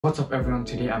What's up everyone,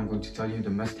 today I'm going to tell you the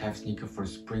must-have sneaker for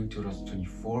spring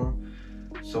 2024.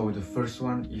 So the first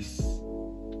one is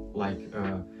like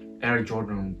Air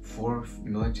Jordan 4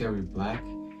 military black.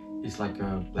 It's like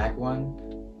a black one.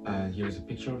 Here's a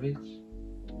picture of it.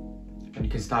 And you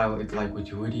can style it like with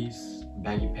hoodies,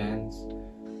 baggy pants,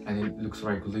 and it looks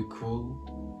like really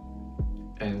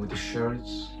cool. And with the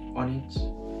shirts on it,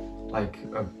 like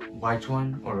a white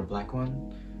one or a black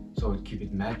one, so keep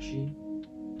it matchy.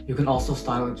 You can also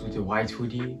style it with a white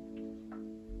hoodie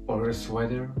or a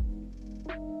sweater,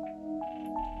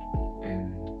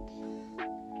 and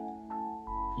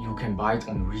you can buy it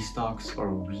on Restocks or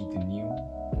Read the New.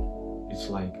 It's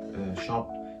like a shop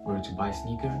where to buy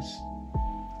sneakers.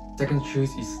 Second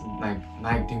shoes is like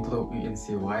Nike Dinklo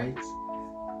UNC White.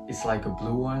 It's like a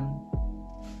blue one.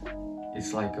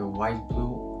 It's like a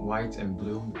white and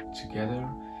blue together.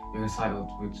 You can style it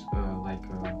with like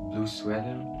a blue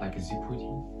sweater, like a zip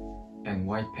hoodie, and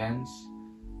white pants.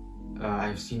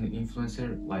 I've seen an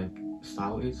influencer like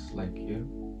style it like here.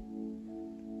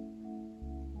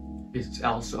 It's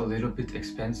also a little bit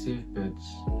expensive, but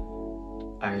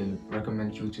I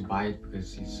recommend you to buy it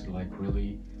because it's like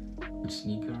really good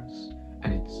sneakers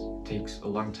and it takes a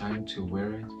long time to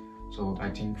wear it. So I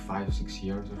think 5-6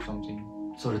 years or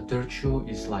something. So the third shoe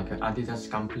is like an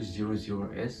Adidas Campus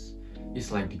 00S. It's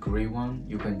like the gray one.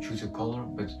 You can choose a color,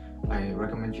 but I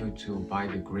recommend you to buy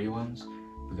the gray ones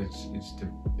because it's the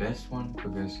best one,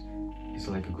 because it's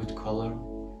like a good color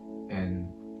and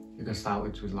you can style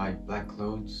it with like black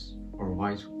clothes or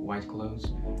white clothes,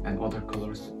 and other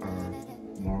colors are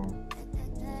more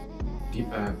deep,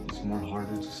 it's more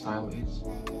harder to style it.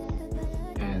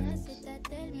 And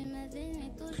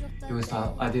you can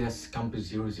style Adidas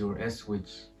Campus 00S with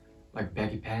like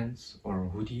baggy pants or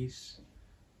hoodies,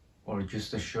 or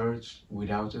just a shirt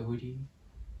without a hoodie.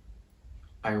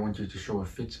 I want you to show a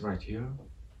fit right here,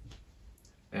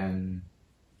 and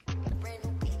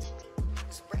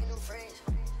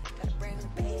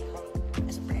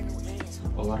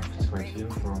a lot of fits right here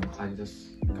from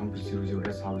Adidas Campus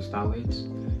 00S, how to style it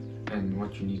and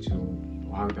what you need to,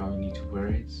 how you need to wear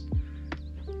it.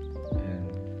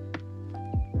 And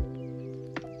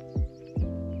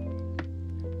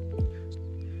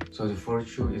so the fourth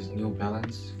shoe is New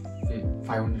Balance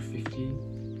 550.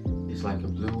 It's like a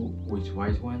blue with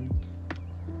white one.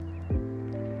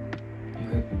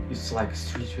 It's like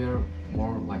streetwear,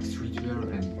 more like streetwear,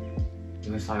 and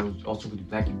you can style it also with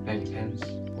baggy pants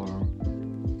or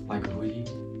like a hoodie.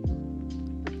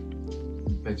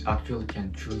 But actually you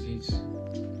can choose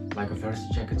it. Like a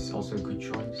varsity jacket is also a good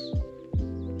choice.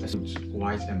 It's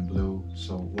white and blue,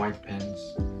 so white pants,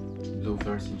 blue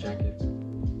varsity jacket,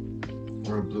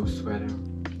 or a blue sweater.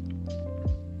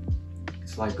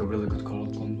 It's like a really good color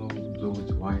combo, blue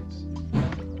with white.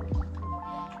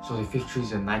 So the fifth shoe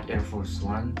is a Nike Air Force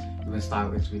 1. You can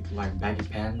style it with like baggy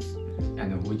pants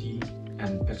and a hoodie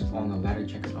and put on a leather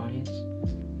jacket on it,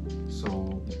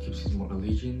 so it keeps it more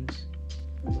elegant.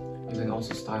 You can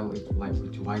also style it like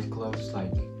with white clothes,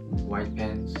 like white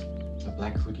pants, a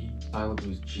black hoodie, style it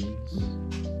with jeans.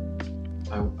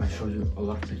 I show you a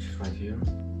lot of pictures right here.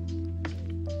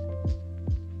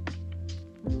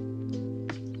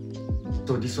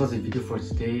 So this was the video for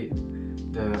today,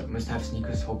 the must-have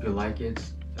sneakers. Hope you like it.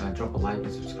 Drop a like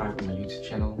and subscribe to my YouTube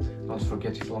channel. Don't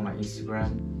forget to follow my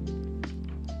Instagram.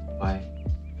 Bye.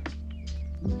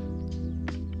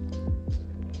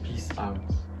 Peace out.